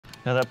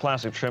Now that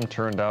plastic trim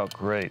turned out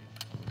great.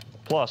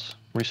 Plus,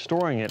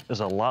 restoring it is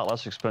a lot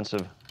less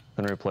expensive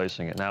than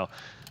replacing it. Now,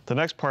 the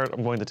next part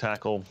I'm going to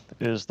tackle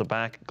is the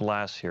back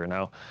glass here.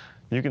 Now,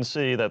 you can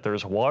see that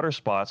there's water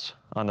spots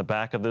on the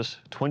back of this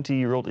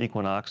 20-year-old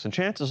Equinox, and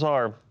chances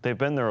are they've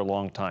been there a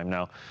long time.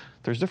 Now,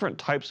 there's different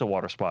types of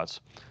water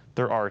spots.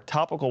 There are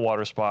topical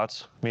water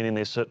spots, meaning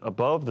they sit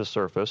above the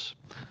surface,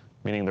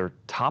 meaning they're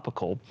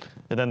topical,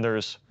 and then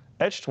there's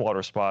etched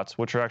water spots,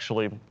 which are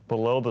actually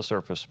below the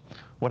surface.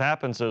 What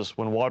happens is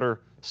when water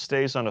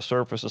stays on a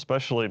surface,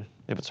 especially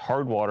if it's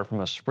hard water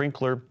from a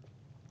sprinkler,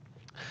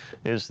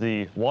 is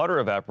the water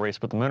evaporates,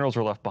 but the minerals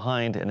are left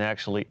behind and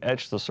actually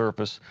etch the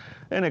surface,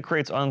 and it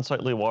creates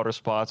unsightly water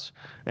spots.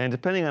 And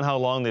depending on how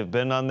long they've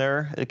been on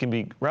there, it can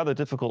be rather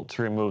difficult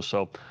to remove.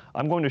 So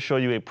I'm going to show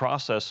you a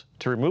process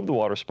to remove the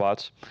water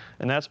spots,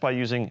 and that's by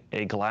using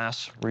a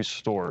glass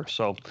restorer.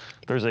 So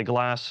there's a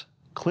glass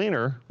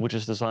cleaner, which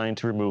is designed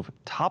to remove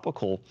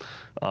topical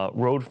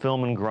road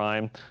film and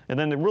grime, and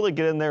then to really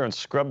get in there and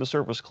scrub the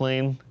surface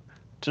clean,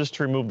 just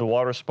to remove the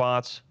water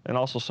spots and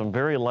also some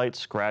very light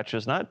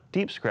scratches, not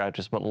deep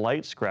scratches, but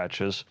light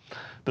scratches.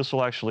 This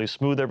will actually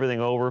smooth everything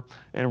over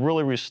and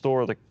really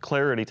restore the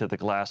clarity to the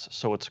glass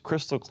so it's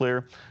crystal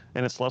clear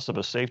and it's less of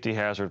a safety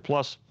hazard.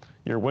 Plus,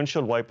 your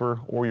windshield wiper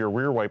or your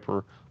rear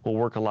wiper will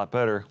work a lot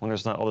better when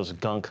there's not all this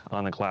gunk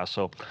on the glass.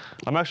 So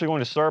I'm actually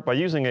going to start by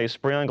using a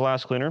spray-on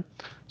glass cleaner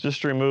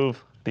just to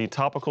remove the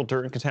topical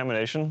dirt and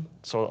contamination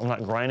so I'm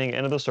not grinding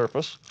into the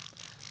surface.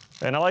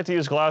 And I like to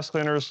use glass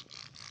cleaners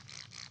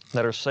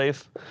that are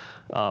safe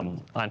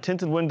on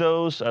tinted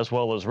windows as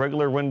well as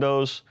regular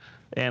windows.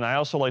 And I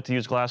also like to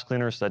use glass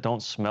cleaners that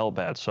don't smell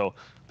bad. So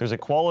there's a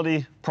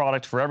quality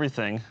product for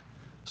everything,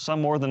 some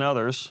more than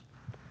others.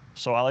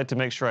 So I like to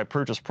make sure I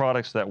purchase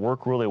products that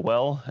work really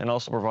well and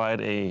also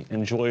provide a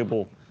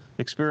enjoyable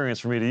experience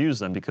for me to use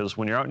them, because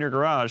when you're out in your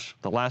garage,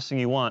 the last thing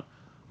you want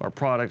are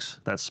products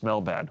that smell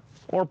bad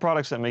or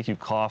products that make you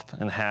cough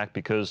and hack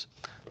because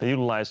they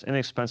utilize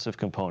inexpensive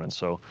components.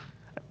 So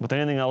with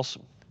anything else,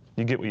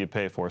 you get what you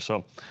pay for.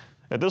 So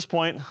at this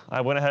point, I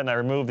went ahead and I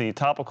removed the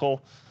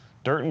topical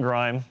dirt and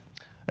grime.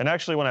 And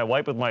actually, when I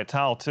wipe with my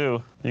towel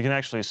too, you can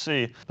actually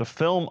see the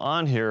film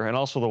on here and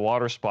also the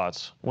water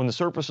spots. When the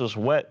surface is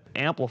wet,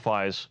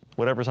 amplifies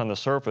whatever's on the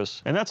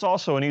surface. And that's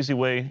also an easy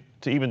way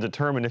to even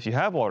determine if you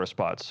have water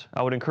spots.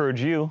 I would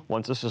encourage you,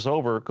 once this is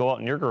over, go out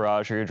in your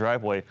garage or your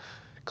driveway,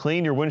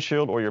 clean your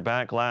windshield or your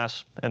back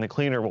glass, and the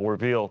cleaner will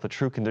reveal the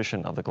true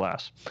condition of the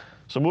glass.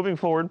 So moving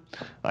forward,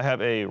 I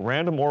have a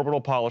random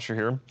orbital polisher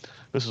here.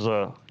 This is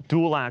a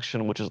dual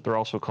action, which is they're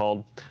also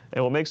called.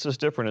 And what makes this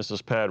different is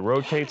this pad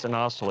rotates and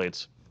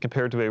oscillates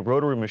compared to a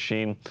rotary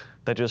machine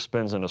that just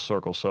spins in a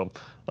circle. So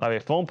I have a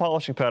foam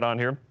polishing pad on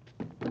here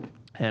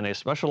and a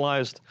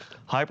specialized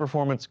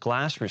high-performance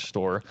glass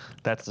restorer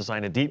that's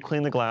designed to deep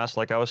clean the glass.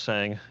 Like I was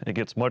saying, it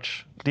gets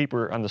much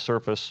deeper on the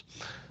surface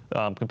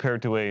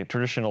compared to a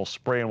traditional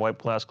spray and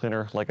wipe glass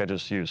cleaner like I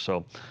just used.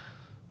 So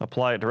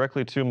apply it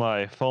directly to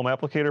my foam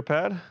applicator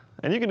pad.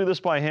 And you can do this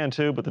by hand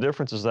too, but the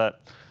difference is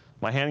that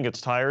my hand gets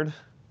tired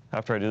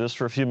after I do this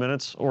for a few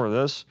minutes, or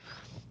this.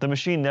 The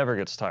machine never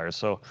gets tired.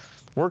 So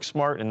work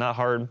smart and not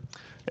hard.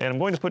 And I'm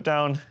going to put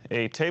down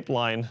a tape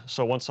line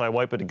so once I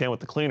wipe it again with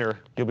the cleaner,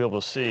 you'll be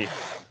able to see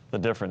the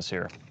difference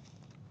here.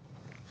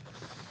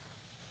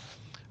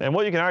 And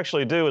what you can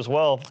actually do as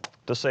well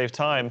to save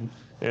time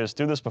is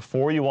do this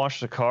before you wash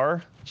the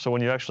car. So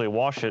when you actually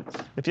wash it,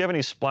 if you have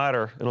any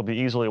splatter, it'll be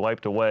easily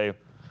wiped away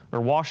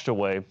or washed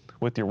away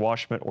with your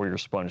wash mitt or your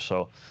sponge.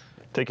 So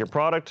take your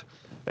product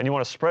and you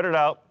want to spread it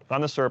out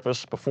on the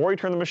surface before you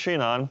turn the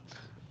machine on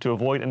to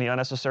avoid any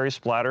unnecessary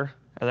splatter.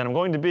 And then I'm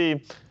going to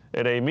be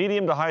at a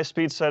medium to high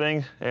speed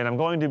setting, and I'm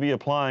going to be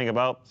applying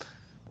about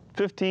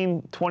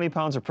 15, 20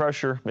 pounds of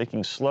pressure,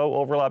 making slow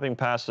overlapping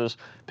passes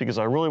because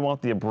I really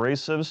want the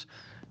abrasives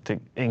to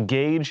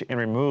engage and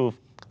remove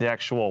the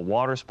actual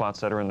water spots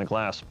that are in the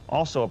glass.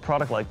 Also, a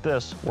product like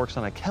this works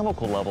on a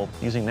chemical level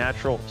using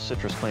natural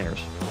citrus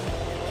cleaners.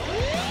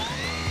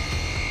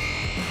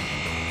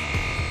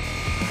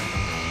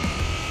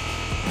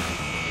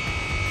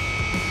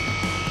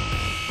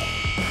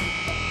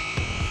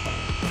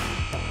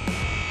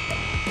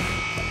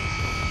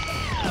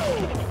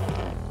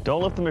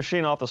 Don't lift the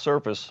machine off the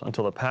surface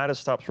until the pad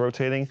stops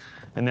rotating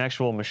and the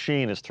actual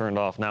machine is turned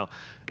off. Now,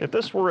 if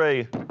this were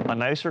a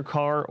nicer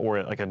car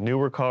or like a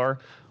newer car,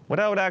 what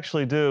I would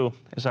actually do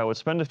is I would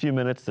spend a few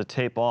minutes to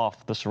tape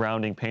off the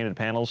surrounding painted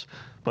panels.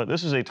 But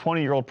this is a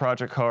 20-year-old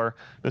project car.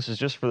 This is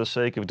just for the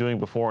sake of doing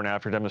before and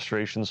after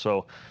demonstrations.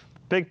 So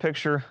big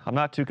picture, I'm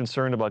not too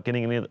concerned about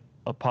getting any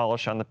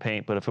polish on the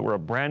paint, but if it were a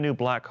brand new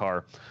black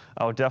car,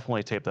 I would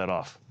definitely tape that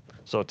off.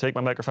 So take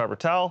my microfiber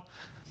towel,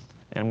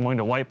 and I'm going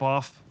to wipe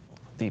off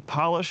the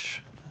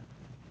polish.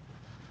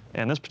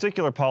 And this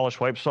particular polish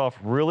wipes off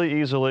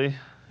really easily,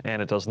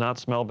 and it does not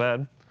smell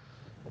bad.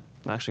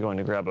 I'm actually going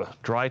to grab a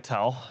dry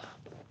towel.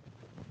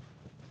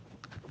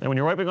 And when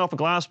you're wiping off a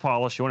glass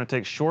polish, you want to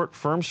take short,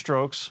 firm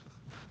strokes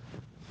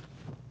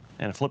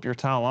and flip your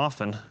towel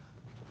often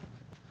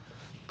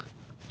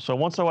So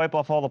once I wipe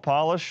off all the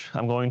polish,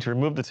 I'm going to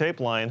remove the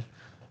tape line,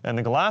 and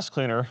the glass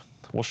cleaner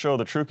will show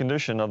the true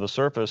condition of the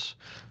surface,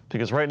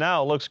 because right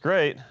now it looks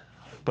great,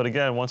 but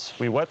again, once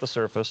we wet the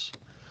surface,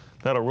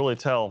 that'll really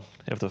tell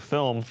if the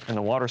film and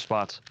the water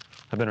spots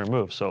have been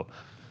removed. So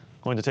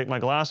I'm going to take my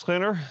glass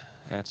cleaner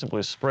and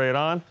simply spray it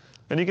on.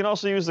 And you can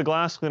also use the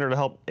glass cleaner to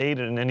help aid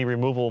in any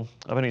removal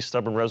of any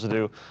stubborn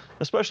residue,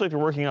 especially if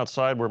you're working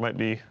outside where it might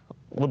be a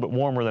little bit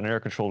warmer than an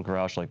air-controlled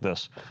garage like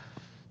this.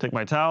 Take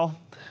my towel,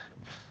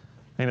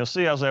 and you'll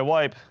see as I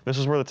wipe, this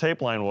is where the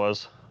tape line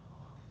was.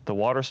 The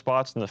water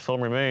spots and the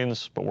film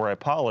remains, but where I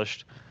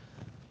polished,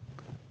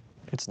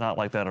 it's not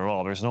like that at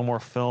all. There's no more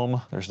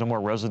film, there's no more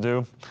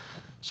residue.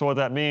 So what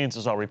that means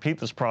is I'll repeat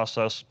this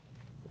process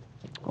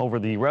over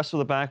the rest of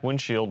the back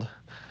windshield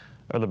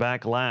or the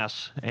back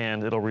glass,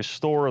 and it'll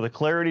restore the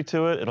clarity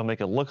to it, it'll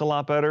make it look a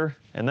lot better,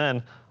 and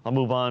then I'll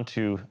move on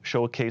to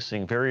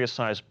showcasing various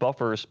size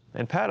buffers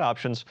and pad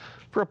options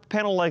for a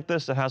panel like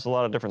this that has a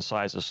lot of different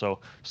sizes. So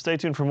stay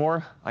tuned for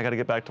more. I gotta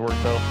get back to work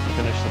though and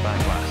finish the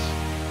back glass.